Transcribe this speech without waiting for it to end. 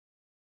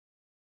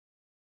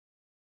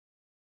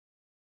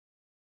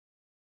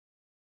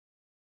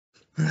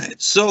All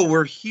right, so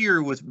we're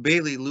here with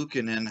Baylee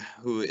Lukonen,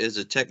 who is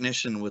a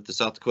technician with the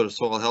South Dakota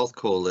Soil Health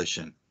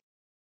Coalition.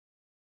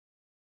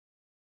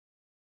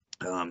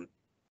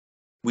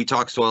 We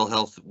talk soil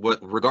health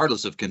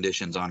regardless of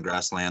conditions on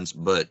grasslands,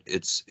 but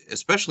it's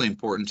especially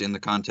important in the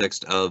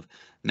context of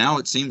now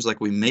it seems like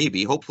we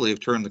maybe, hopefully,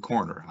 have turned the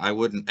corner. I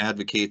wouldn't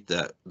advocate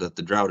that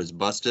the drought is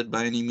busted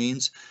by any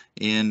means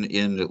in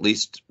at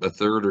least a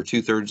third or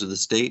 2/3 of the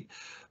state,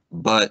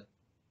 but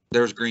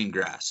there's green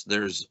grass.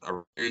 There's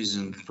a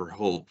reason for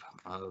hope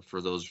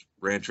for those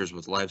ranchers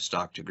with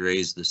livestock to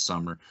graze this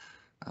summer.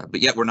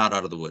 But yet we're not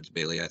out of the woods,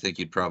 Baylee. I think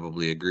you'd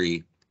probably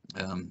agree.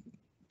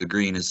 The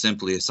green is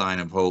simply a sign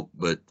of hope.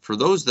 But for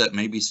those that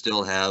maybe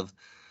still have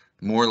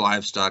more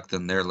livestock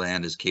than their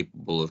land is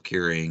capable of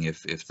carrying,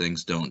 if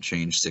things don't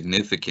change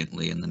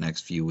significantly in the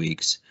next few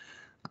weeks,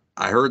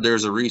 I heard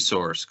there's a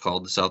resource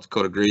called the South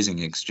Dakota Grazing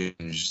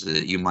Exchange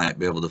that you might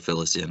be able to fill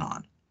us in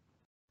on.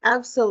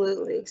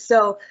 Absolutely.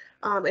 So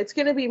it's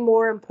going to be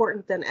more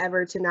important than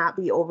ever to not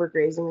be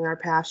overgrazing in our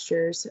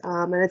pastures.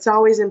 And it's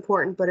always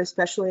important, but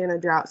especially in a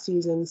drought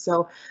season.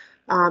 So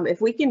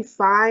if we can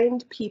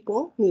find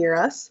people near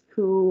us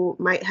who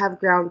might have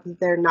ground that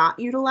they're not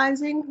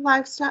utilizing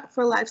livestock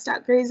for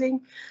livestock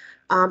grazing,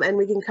 and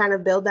we can kind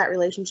of build that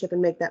relationship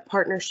and make that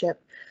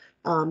partnership,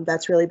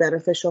 that's really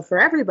beneficial for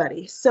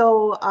everybody.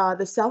 So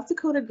the South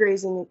Dakota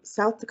Grazing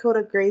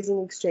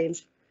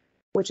Exchange,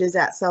 which is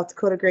at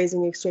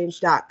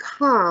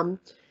southdakotagrazingexchange.com,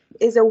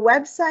 is a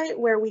website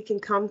where we can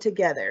come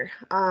together.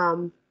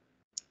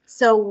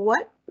 So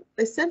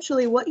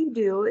essentially what you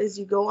do is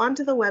you go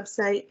onto the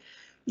website,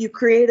 you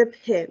create a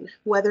pin,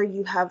 whether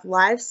you have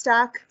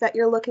livestock that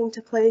you're looking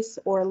to place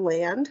or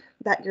land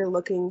that you're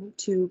looking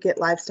to get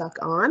livestock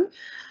on.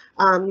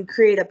 You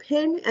create a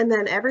pin and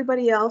then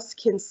everybody else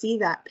can see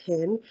that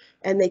pin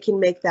and they can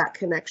make that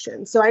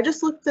connection. So I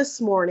just looked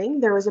this morning,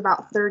 there was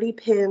about 30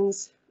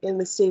 pins in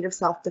the state of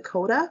South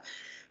Dakota,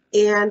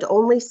 and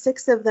only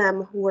 6 of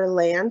them were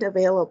land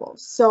available.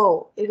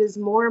 So it is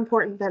more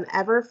important than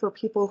ever for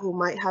people who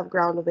might have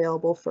ground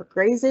available for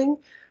grazing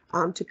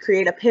to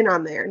create a pin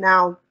on there.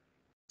 Now,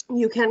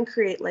 you can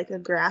create like a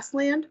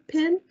grassland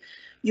pin.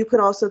 You could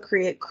also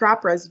create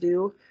crop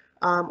residue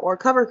or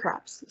cover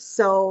crops.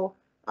 So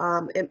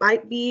it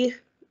might be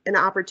an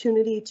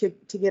opportunity to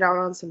get out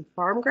on some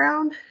farm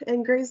ground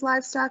and graze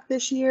livestock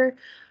this year.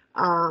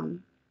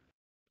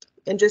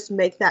 And just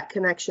make that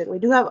connection. We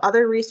do have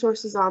other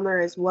resources on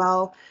there as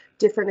well,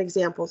 different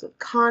examples of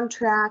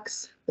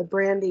contracts, the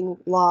branding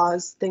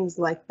laws, things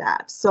like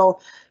that. So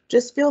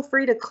just feel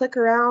free to click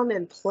around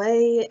and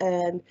play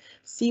and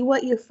see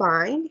what you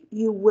find.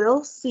 You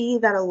will see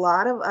that a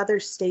lot of other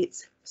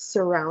states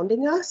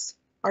surrounding us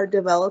are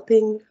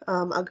developing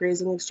a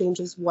grazing exchange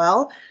as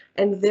well,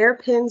 and their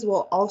pins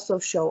will also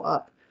show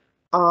up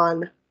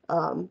on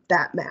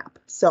that map.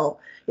 So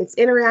it's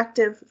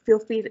interactive. Feel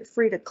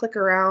free to click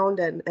around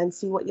and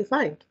see what you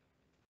find.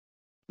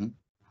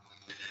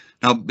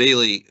 Now,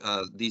 Baylee,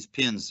 these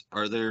pins,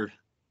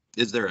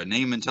 is there a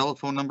name and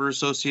telephone number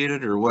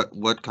associated, or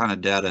what kind of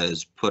data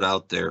is put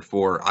out there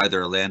for either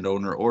a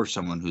landowner or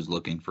someone who's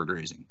looking for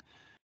grazing?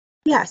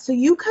 Yeah, so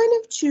you kind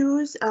of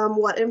choose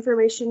what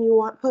information you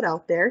want put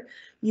out there.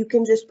 You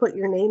can just put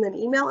your name and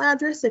email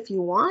address if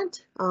you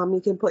want. You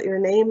can put your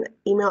name,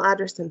 email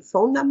address, and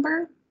phone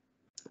number.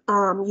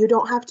 You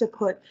don't have to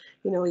put,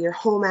 your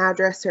home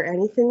address or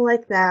anything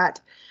like that.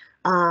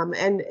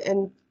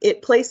 And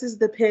it places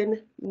the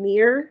pin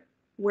near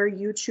where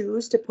you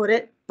choose to put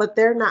it, but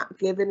they're not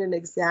given an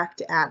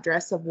exact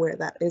address of where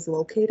that is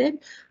located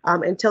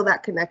until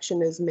that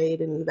connection is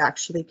made and you've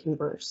actually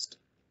conversed.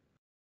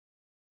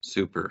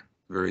 Super,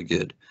 very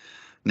good.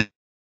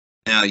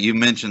 Now, you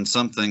mentioned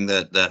something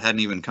that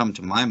hadn't even come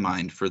to my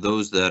mind. For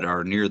those that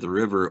are near the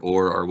river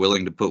or are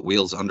willing to put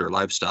wheels under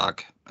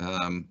livestock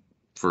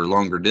for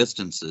longer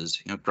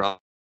distances,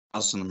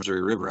 crossing the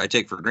Missouri River. I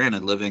take for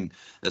granted, living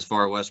as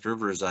far west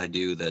river as I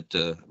do,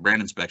 that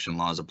brand inspection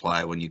laws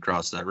apply when you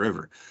cross that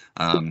river.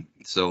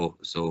 So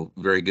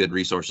very good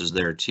resources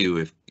there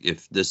too,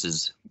 if this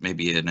is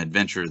maybe an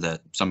adventure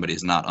that somebody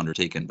has not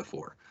undertaken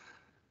before.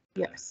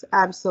 Yes,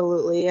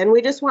 absolutely. And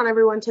we just want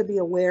everyone to be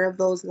aware of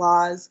those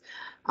laws.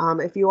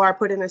 If you are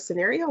put in a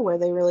scenario where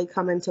they really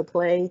come into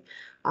play,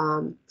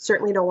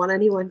 certainly don't want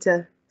anyone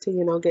to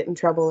get in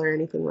trouble or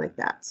anything like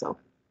that. So.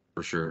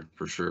 For sure.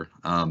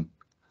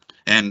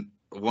 And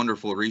a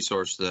wonderful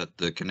resource that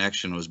the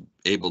connection was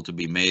able to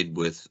be made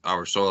with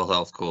our Soil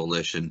Health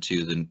Coalition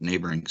to the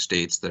neighboring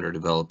states that are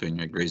developing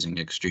a grazing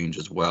exchange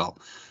as well.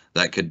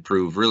 That could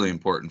prove really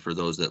important for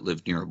those that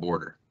live near a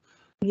border.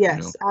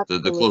 Yes,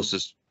 absolutely.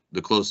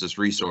 The closest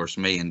resource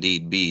may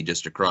indeed be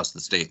just across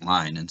the state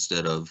line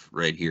instead of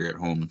right here at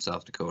home in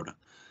South Dakota.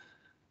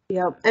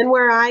 Yep. And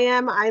where I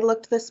am, I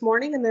looked this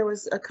morning and there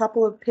was a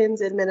couple of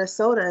pins in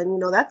Minnesota,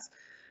 and that's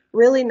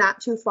really not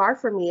too far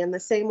from me. And the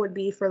same would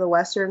be for the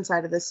western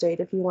side of the state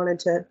if you wanted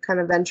to kind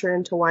of venture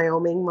into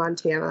Wyoming,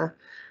 Montana,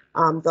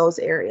 those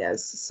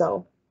areas.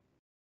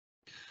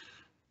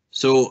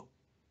 So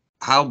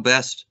how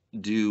best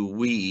do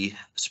we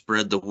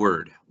spread the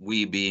word?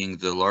 We being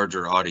the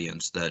larger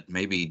audience that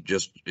maybe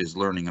just is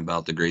learning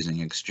about the Grazing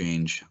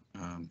Exchange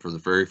for the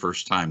very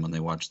first time when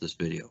they watch this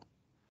video?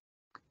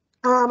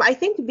 I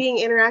think being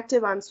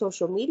interactive on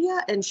social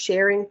media and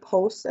sharing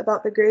posts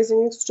about the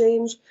Grazing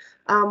Exchange,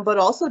 but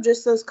also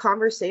just those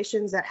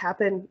conversations that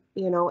happen,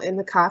 you know, in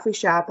the coffee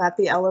shop, at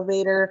the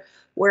elevator,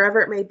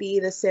 wherever it may be,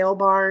 the sale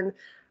barn,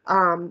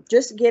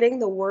 just getting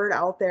the word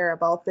out there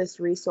about this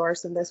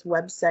resource and this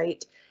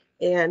website,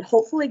 and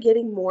hopefully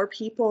getting more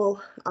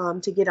people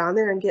to get on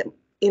there and get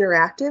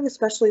interactive,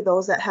 especially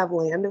those that have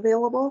land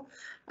available.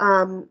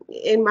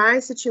 In my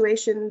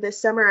situation this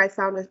summer, I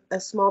found a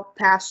small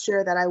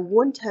pasture that I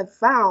wouldn't have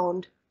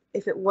found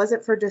if it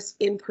wasn't for just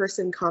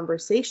in-person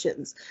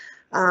conversations.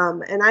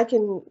 And I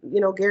can,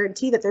 you know,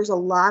 guarantee that there's a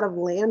lot of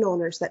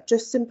landowners that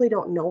just simply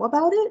don't know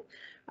about it.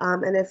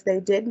 And if they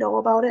did know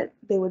about it,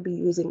 they would be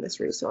using this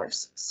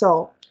resource.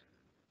 So,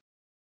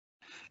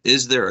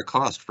 is there a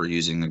cost for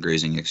using the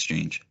Grazing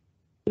Exchange?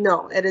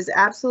 No, it is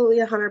absolutely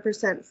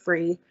 100%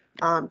 free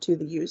to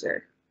the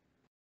user.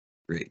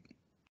 Great.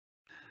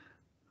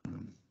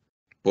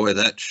 Boy,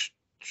 that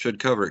should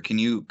cover it. Can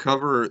you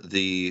cover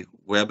the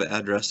web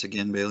address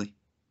again, Baylee?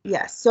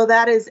 Yes, so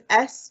that is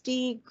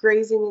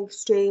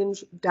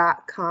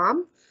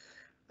sdgrazingexchange.com.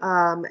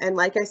 And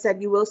like I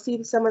said, you will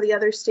see some of the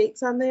other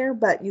states on there,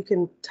 but you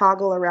can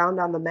toggle around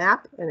on the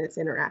map and it's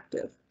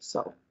interactive.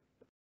 So,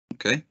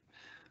 okay.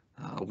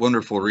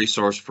 Wonderful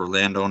resource for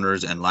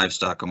landowners and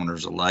livestock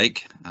owners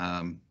alike.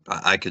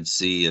 I could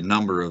see a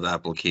number of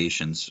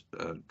applications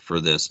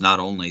for this, not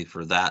only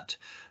for that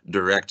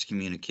direct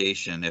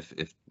communication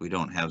if we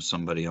don't have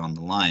somebody on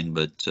the line,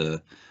 but you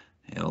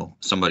know,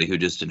 somebody who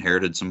just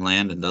inherited some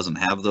land and doesn't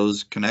have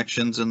those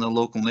connections in the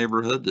local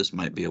neighborhood. This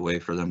might be a way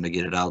for them to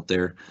get it out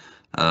there.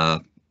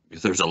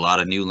 If there's a lot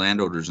of new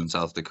landowners in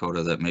South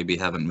Dakota that maybe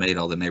haven't made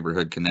all the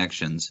neighborhood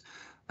connections.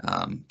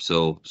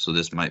 So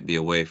this might be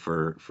a way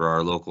for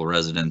our local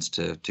residents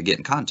to get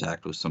in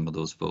contact with some of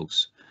those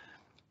folks.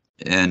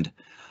 And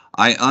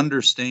I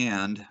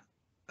understand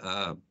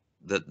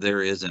that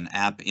there is an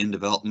app in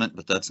development,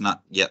 but that's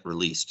not yet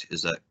released.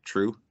 Is that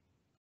true?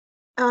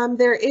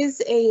 There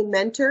is a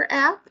mentor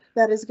app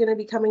that is going to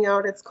be coming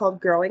out. It's called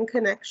Growing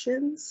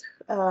Connections,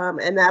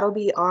 and that'll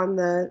be on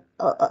the,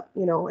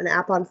 you know, an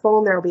app on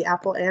phone. There will be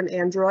Apple and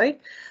Android.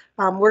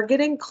 We're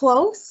getting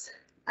close,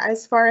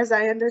 as far as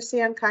I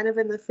understand, kind of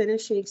in the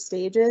finishing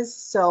stages.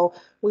 So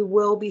we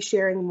will be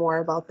sharing more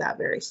about that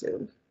very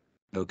soon.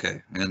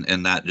 Okay,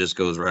 and that just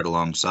goes right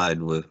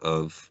alongside with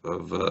you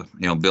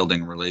know,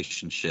 building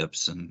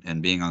relationships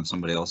and being on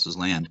somebody else's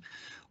land.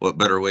 What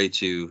better way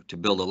to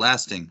build a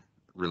lasting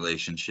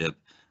relationship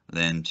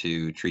than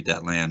to treat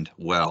that land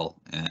well?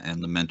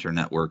 And the mentor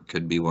network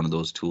could be one of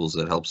those tools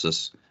that helps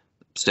us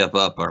step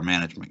up our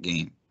management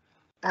game.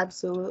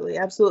 Absolutely,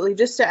 absolutely.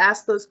 Just to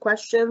ask those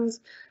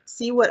questions,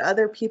 see what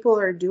other people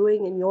are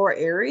doing in your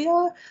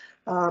area,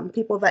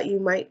 people that you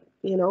might,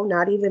 you know,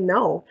 not even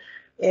know.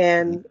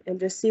 And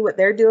just see what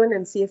they're doing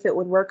and see if it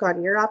would work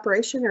on your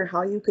operation or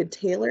how you could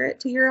tailor it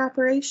to your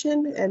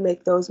operation and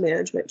make those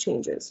management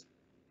changes.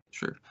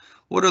 Sure.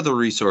 What other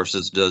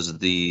resources does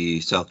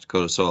the South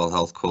Dakota Soil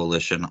Health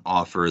Coalition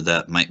offer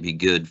that might be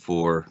good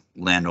for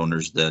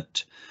landowners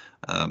that,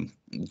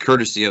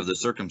 courtesy of the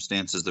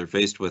circumstances they're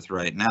faced with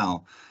right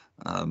now,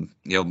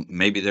 you know,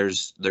 maybe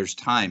there's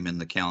time in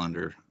the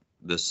calendar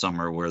this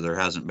summer where there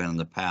hasn't been in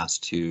the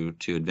past to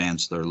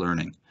advance their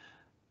learning?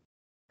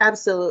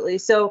 Absolutely.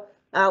 So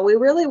we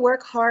really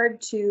work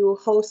hard to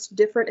host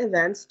different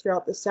events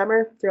throughout the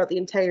summer, throughout the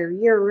entire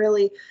year,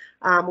 really.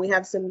 We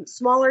have some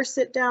smaller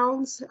sit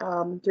downs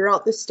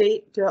throughout the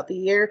state, throughout the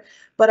year.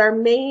 But our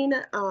main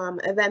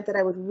event that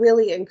I would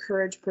really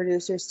encourage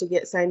producers to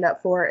get signed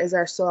up for is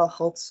our Soil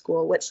Health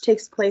School, which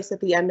takes place at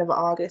the end of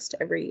August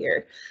every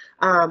year.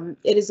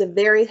 It is a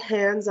very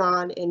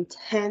hands-on,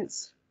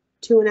 intense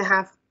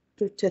 2.5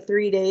 to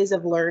 3 days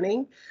of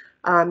learning.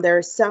 There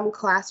is some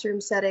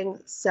classroom setting,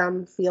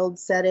 some field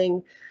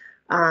setting,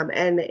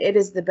 and it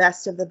is the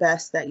best of the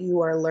best that you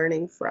are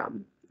learning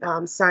from.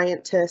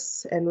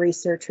 Scientists and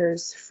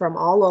researchers from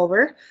all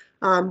over,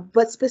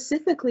 but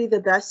specifically the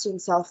best in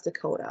South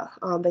Dakota.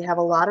 They have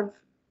a lot of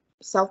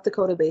South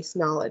Dakota-based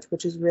knowledge,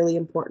 which is really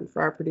important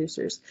for our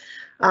producers.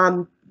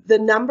 The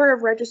number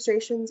of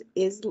registrations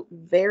is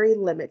very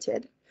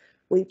limited.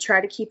 We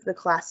try to keep the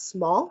class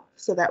small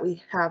so that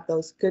we have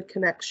those good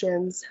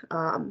connections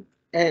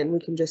and we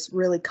can just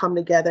really come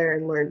together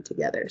and learn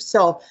together.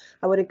 So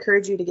I would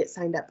encourage you to get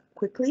signed up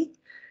quickly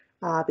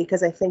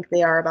because I think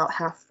they are about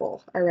half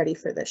full already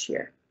for this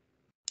year.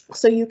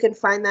 So you can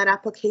find that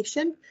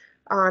application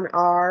on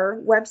our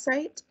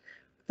website,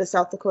 the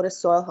South Dakota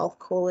Soil Health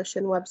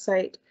Coalition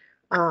website,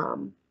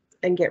 and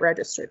get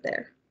registered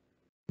there.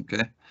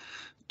 Okay.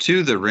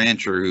 To the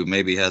rancher who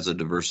maybe has a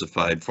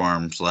diversified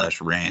farm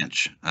 /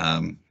 ranch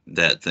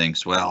that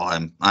thinks,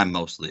 well, I'm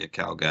mostly a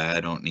cow guy,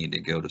 I don't need to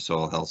go to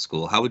soil health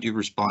school, how would you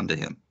respond to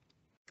him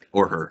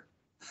or her?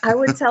 I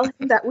would tell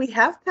him that we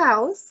have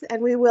cows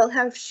and we will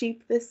have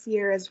sheep this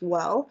year as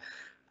well.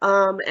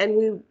 And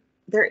we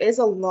there is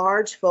a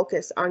large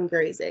focus on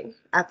grazing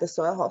at the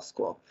Soil Health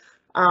School.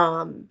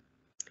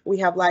 We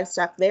have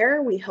livestock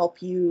there. We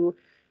help you,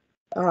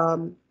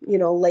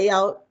 lay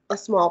out a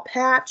small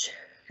patch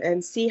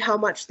and see how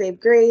much they've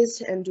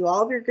grazed and do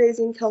all of your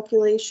grazing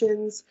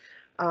calculations.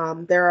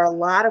 There are a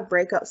lot of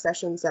breakout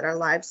sessions that are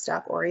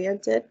livestock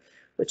oriented,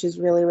 which is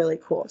really, really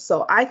cool.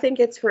 So I think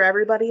it's for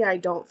everybody. I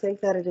don't think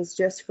that it is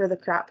just for the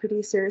crop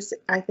producers.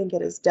 I think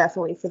it is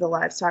definitely for the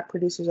livestock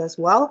producers as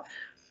well.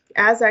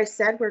 As I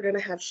said, we're going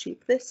to have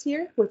sheep this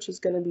year, which is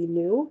going to be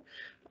new.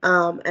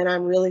 And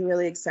I'm really,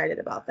 really excited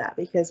about that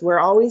because we're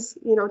always,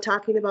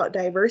 talking about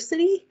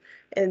diversity.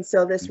 And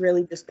so this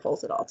really just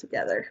pulls it all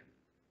together.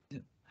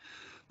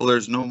 Well,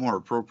 there's no more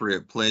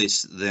appropriate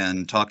place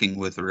than talking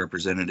with a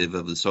representative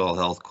of the Soil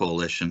Health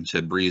Coalition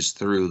to breeze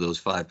through those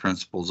 5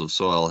 principles of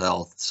soil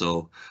health.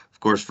 So, of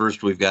course,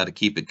 first we've got to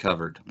keep it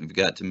covered. We've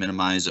got to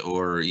minimize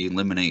or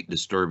eliminate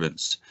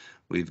disturbance.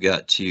 We've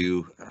got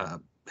to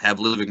have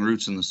living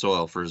roots in the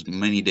soil for as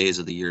many days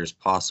of the year as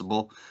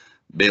possible.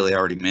 Baylee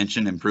already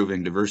mentioned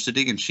improving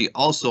diversity, and she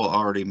also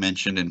already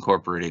mentioned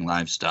incorporating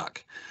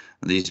livestock.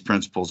 These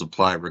principles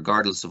apply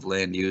regardless of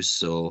land use.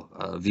 So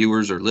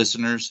viewers or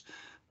listeners,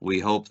 we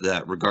hope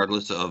that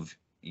regardless of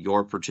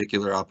your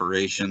particular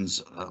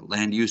operations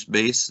land use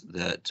base,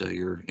 that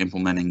you're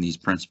implementing these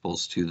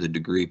principles to the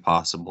degree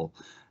possible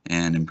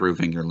and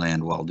improving your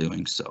land while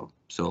doing so.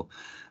 So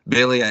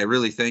Baylee, I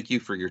really thank you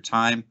for your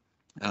time.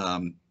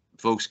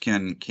 Folks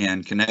can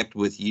connect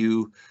with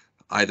you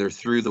either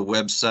through the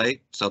website,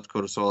 South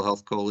Dakota Soil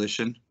Health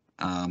Coalition,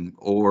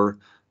 or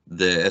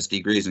the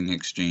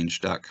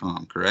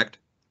sdgrazingexchange.com, correct?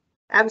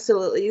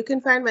 Absolutely. You can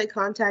find my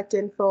contact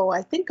info,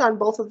 I think, on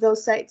both of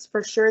those sites,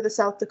 for sure, the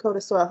South Dakota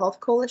Soil Health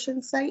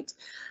Coalition site.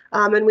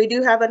 And we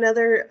do have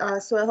another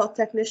soil health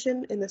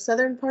technician in the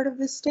southern part of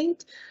the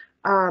state.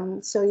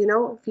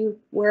 So, if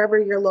wherever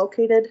you're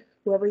located,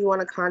 whoever you want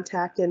to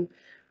contact, and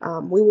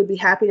we would be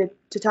happy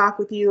to talk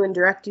with you and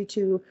direct you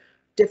to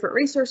different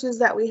resources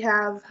that we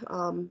have,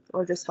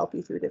 or just help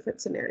you through different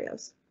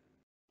scenarios.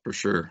 For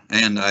sure.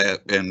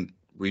 And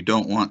we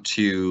don't want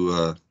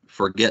to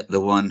forget the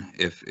one,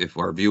 if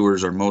our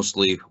viewers are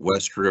mostly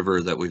West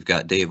River, that we've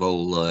got Dave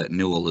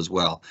Newell as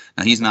well.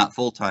 Now, he's not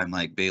full-time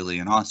like Baylee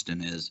and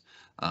Austin is,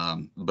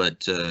 but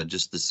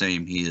just the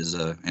same, he is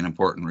an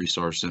important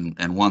resource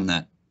and one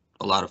that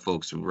a lot of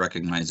folks who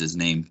recognize his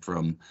name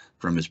from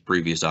his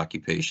previous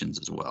occupations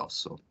as well.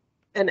 So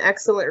an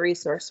excellent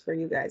resource for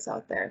you guys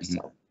out there. Mm-hmm.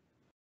 So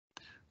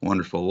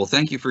wonderful. Well,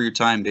 thank you for your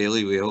time,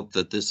 Baylee. We hope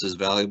that this is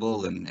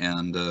valuable,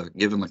 and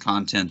given the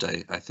content,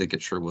 I think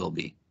it sure will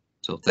be.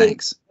 So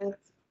thanks. Thanks.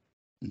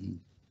 Mm-hmm.